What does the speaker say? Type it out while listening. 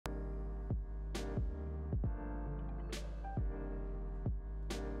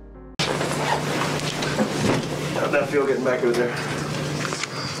that feel getting back out there?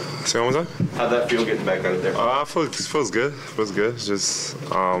 Say one more time? How'd that feel getting back out there? Feels good. Feels good. Just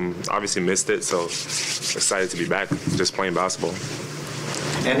obviously missed it, so excited to be back, just playing basketball.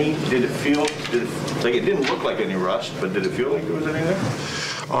 Did it feel, like it didn't look like any rust, but did it feel like there was any there?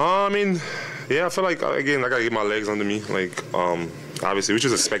 I mean, yeah, I feel like, again, I got to get my legs under me, like, obviously, which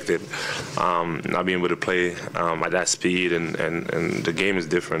is expected, not being able to play at that speed, and the game is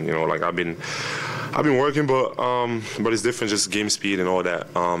different, you know, like I've been working, but it's different, just game speed and all that,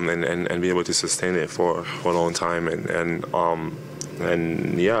 and be able to sustain it for a long time, and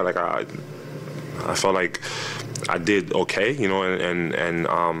yeah, like I felt like I did okay, you know, and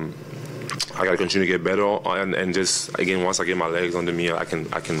I gotta continue to get better, and just again, once I get my legs under me, I can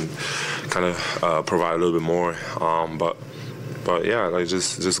kind of provide a little bit more, but yeah, like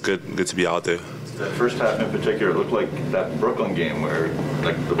just good to be out there. That first half in particular looked like that Brooklyn game where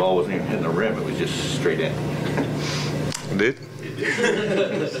like the ball wasn't even hitting the rim; it was just straight in. It did? It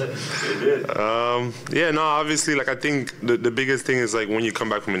did. It did. Yeah, no, obviously, like I think the biggest thing is like when you come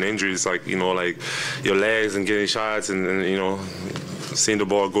back from an injury, it's like, you know, like your legs and getting shots and you know, seeing the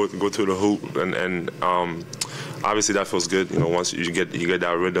ball go through the hoop, and obviously that feels good, you know, once you get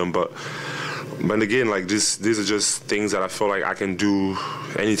that rhythm, but again, like these are just things that I feel like I can do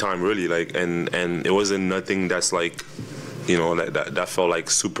anytime, really, like, and it wasn't nothing that's like, you know, that felt like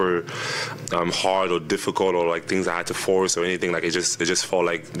super hard or difficult, or like things I had to force or anything. Like it just felt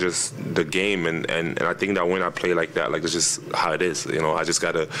like just the game, and I think that when I play like that, like it's just how it is, you know. I just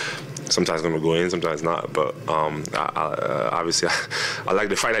gotta, sometimes gonna go in, sometimes not, but obviously I like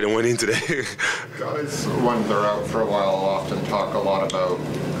the fight I didn't win in today. Guys, when they're out for a while, often talk a lot about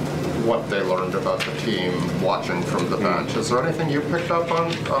what they learned about the team watching from the bench. Is there anything you picked up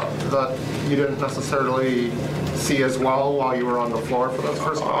on that you didn't necessarily see as well while you were on the floor for those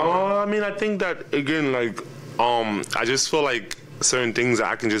first games? I mean, I think that, again, like I just feel like certain things that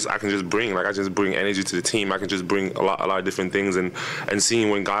I can just bring. Like I just bring energy to the team. I can just bring a lot of different things, and seeing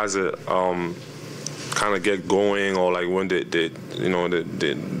when guys are kind of get going, or like when they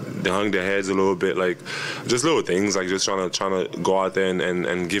hung their heads a little bit, like just little things, like just trying to go out there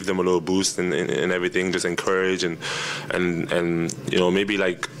and give them a little boost and everything, just encourage and you know, maybe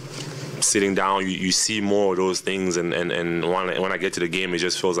like sitting down, you see more of those things, and when I get to the game, it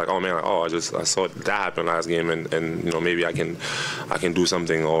just feels like, oh man, like, oh, I saw that happen last game, and you know, maybe I can do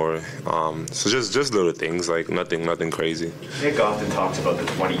something, or so just little things, like nothing crazy. Nick often talks about the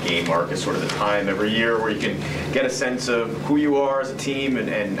 20-game mark as sort of the time every year where you can get a sense of who you are as a team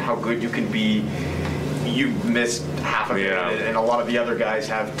and how good you can be. You've missed half of it, and a lot of the other guys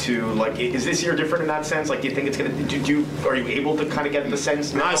have too. Like, is this year different in that sense? Like, do you think it's gonna? Are you able to kind of get the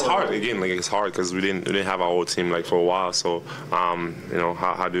sense now? No, it's hard. Again, like it's hard because we didn't have our whole team like for a while. So, you know,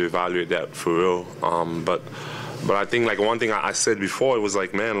 how do you evaluate that for real? But I think like one thing I said before, it was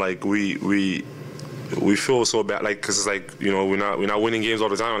like, man, like we feel so bad, like, because it's like, you know, we're not winning games all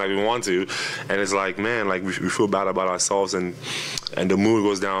the time like we want to, and it's like, man, like we feel bad about ourselves, and the mood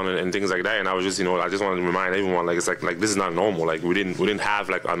goes down and things like that. And I was just, you know, I just wanted to remind everyone, like, it's like this is not normal. Like we didn't have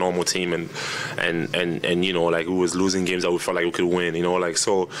like a normal team, and you know, like we was losing games that we felt like we could win, you know, like,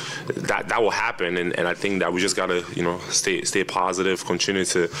 so that will happen, and I think that we just gotta, you know, stay positive, continue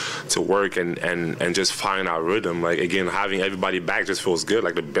to work, and just find our rhythm. Like, again, having everybody back just feels good.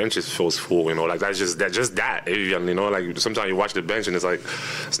 Like the bench just feels full, you know, like that's just that, you know, like sometimes you watch the bench and it's like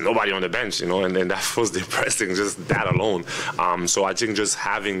there's nobody on the bench, you know, and then that feels depressing, just that alone. So I think just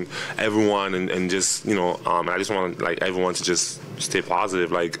having everyone and just, you know, and I just want like everyone to just stay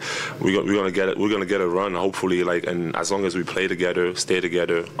positive. Like we're gonna get a run, hopefully, like, and as long as we play together, stay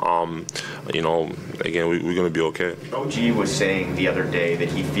together, you know, again, we're gonna be okay. OG was saying the other day that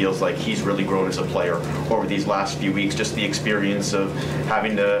he feels like he's really grown as a player over these last few weeks, just the experience of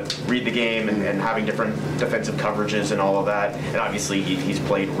having to read the game and having different defensive coverages and all of that, and obviously he's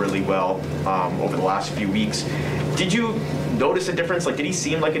played really well over the last few weeks. Did you notice a difference? Like, did he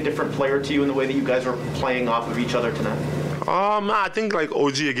seem like a different player to you in the way that you guys were playing off of each other tonight? I think like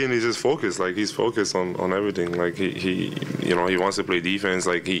OG, again, is just focused. Like he's focused on everything. Like he you know, he wants to play defense.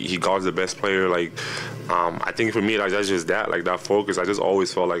 Like he guards the best player. Like I think for me, like that's just that, like that focus. I just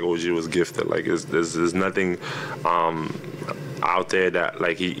always felt like OG was gifted. Like there's nothing out there that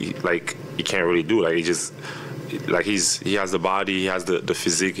like he can't really do. Like he just, like he has the body, he has the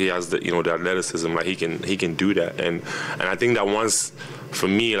physique, he has the, you know, the athleticism. Like he can do that, and I think that once for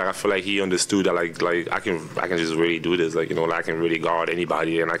me, like I feel like he understood that like I can just really do this, like, you know, like I can really guard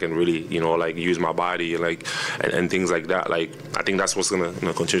anybody, and I can really, you know, like use my body and things like that. Like I think that's what's gonna, you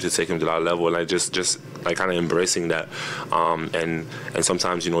know, continue to take him to that level, like just like kind of embracing that, and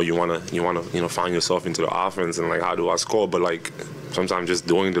sometimes, you know, you wanna find yourself into the offense and like, how do I score? But like sometimes just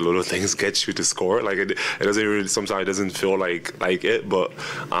doing the little things gets you to score. Like it doesn't really, sometimes it doesn't feel like it, but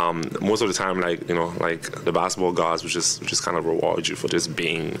most of the time, like, you know, like the basketball gods will just kind of reward you for just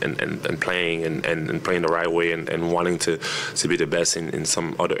being and playing and playing the right way and wanting to be the best in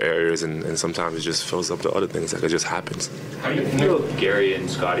some other areas, and sometimes it just fills up the other things. Like it just happens. How do you feel Gary and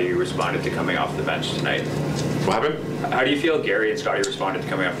Scotty responded to coming off the bench tonight? What happened? How do you feel Gary and Scotty responded to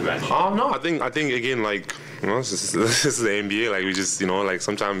coming off the bench? No, I think again, like, you know, this is the NBA. Like we just, you know, like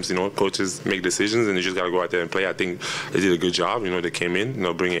sometimes, you know, coaches make decisions and you just gotta go out there and play. I think they did a good job. You know, they came in, you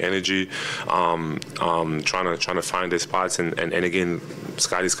know, bringing energy, trying to find their spots, and again,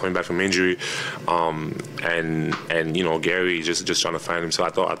 Scotty's coming back from injury, and you know, Gary just trying to find him. So I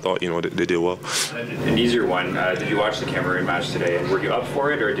thought you know, they did well. An easier one. Did you watch the Cameroon match today? And were you up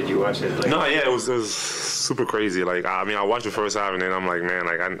for it, or did you watch it? Like, no, yeah, it was super crazy. Like I mean, I watched the first half and then I'm like, man,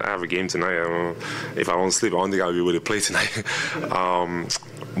 like I have a game tonight. I don't know, if I don't sleep, I don't think I'll be able to play tonight.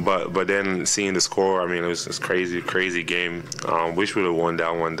 But then seeing the score, I mean, it was crazy game. Wish we would have won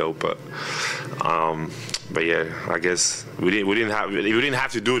that one though, but yeah, I guess we didn't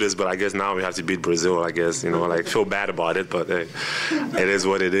have to do this, but I guess now we have to beat Brazil. I guess, you know, like feel bad about it, but hey, it is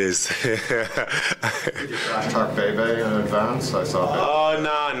what it is. Talk Bebe in advance. I saw that. Oh no!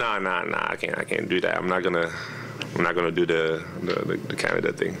 I can't do that. I'm not gonna do the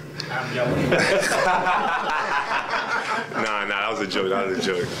Canada thing. Nah, that was a joke.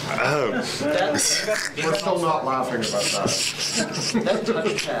 We're still not laughing about that. That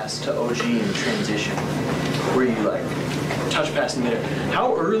touch pass to OG in transition, where you like touch pass in the middle.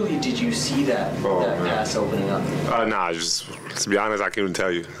 How early did you see that pass opening up? Nah, just to be honest, I can't even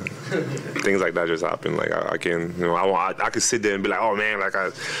tell you. Things like that just happen. Like I can, you know, I could sit there and be like, oh man, like I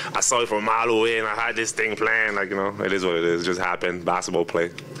saw it from a mile away and I had this thing planned. Like, you know, it is what it is. It just happened. Basketball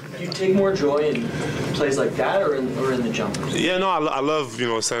play. Do you take more joy in plays like that or in the jumpers? Yeah, no, I love, you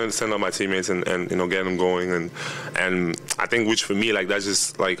know, sending up my teammates and you know, getting them going, and I think, which for me, like, that's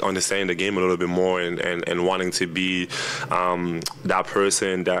just like understanding the game a little bit more and wanting to be that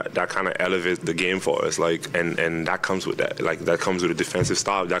person that kind of elevates the game for us, like, and that comes with that, like, that comes with a defensive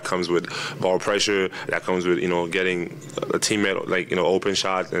stop, that comes with ball pressure, that comes with, you know, getting a teammate, like, you know, open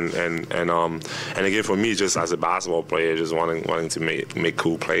shot, and again, for me, just as a basketball player, just wanting to make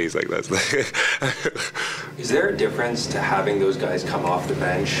cool plays like that. Is there a difference to having those guys come off the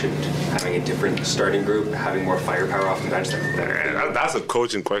bench and having a different starting group, having more firepower off the bench? That's a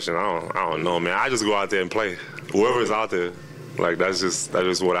coaching question. I don't know, man. I just go out there and play. Whoever's out there. Like that's just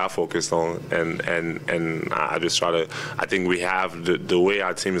what I focused on, and I just try to. I think we have the way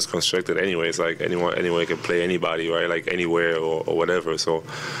our team is constructed. Anyways, like anyone can play anybody, right? Like anywhere or whatever. So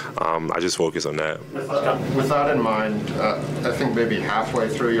I just focus on that. With that in mind, I think maybe halfway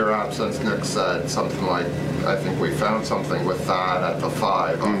through your absence, Nick said something like, "I think we found something with that at the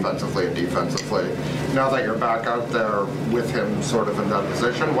 5, offensively and defensively." Now that you're back out there with him, sort of in that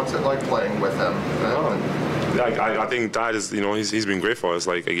position, what's it like playing with him? I think that is, you know, he's been great for us.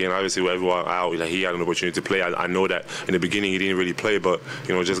 Like, again, obviously, everyone out, like, he had an opportunity to play. I know that in the beginning he didn't really play, but,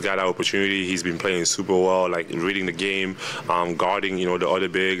 you know, just got that opportunity. He's been playing super well, like reading the game, guarding, you know, the other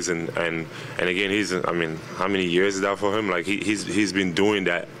bigs, and again, I mean, how many years is that for him? Like, he's been doing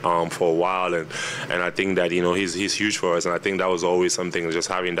that for a while, and I think that, you know, he's huge for us, and I think that was always something, just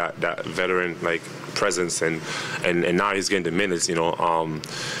having that veteran like presence, and now he's getting the minutes, you know.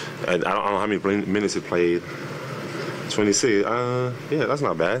 I don't know how many minutes he played. 26. Yeah, that's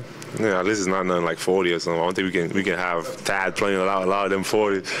not bad. Yeah, at least it's not nothing like 40 or something. I don't think we can have Tad playing a lot of them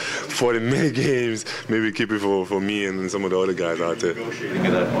 40 minute games. Maybe keep it for me and some of the other guys out there.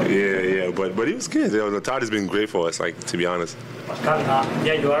 Yeah, but he was good. You know, Tad has been great for us, like, to be honest. Pascal,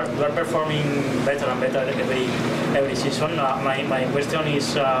 yeah, you are performing better and better every season. My question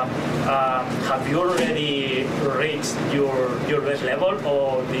is, have you already reached your best level,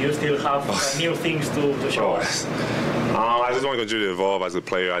 or do you still have new things to show us? I just want to continue to evolve as a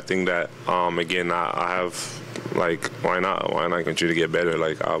player. I think that again, I have, like, why not continue to get better?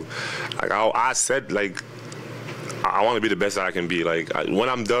 Like I said, like, I want to be the best that I can be. Like when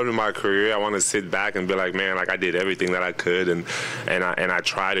I'm done with my career, I want to sit back and be like, man, like I did everything that I could, and I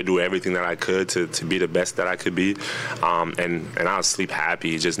try to do everything that I could to be the best that I could be, and I'll sleep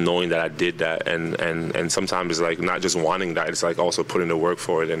happy just knowing that I did that. And sometimes it's like not just wanting that, it's like also putting the work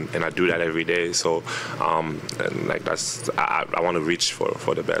for it, and I do that every day. So and like I want to reach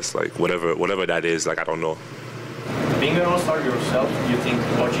for the best, like whatever that is. Like I don't know. Being an all-star yourself, do you think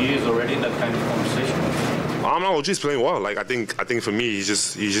OG is already in that kind of conversation? No, OG's playing well. Like I think for me, he's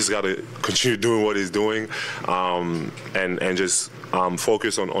just got to continue doing what he's doing, and just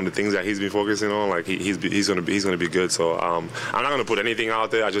focus on the things that he's been focusing on. Like he's gonna be good. So I'm not gonna put anything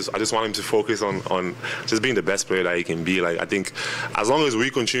out there. I just want him to focus on just being the best player that he can be. Like I think as long as we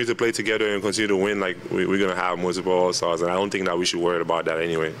continue to play together and continue to win, like we're gonna have multiple All-Stars, and I don't think that we should worry about that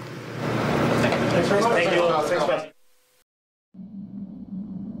anyway. Thanks very much. Thank you.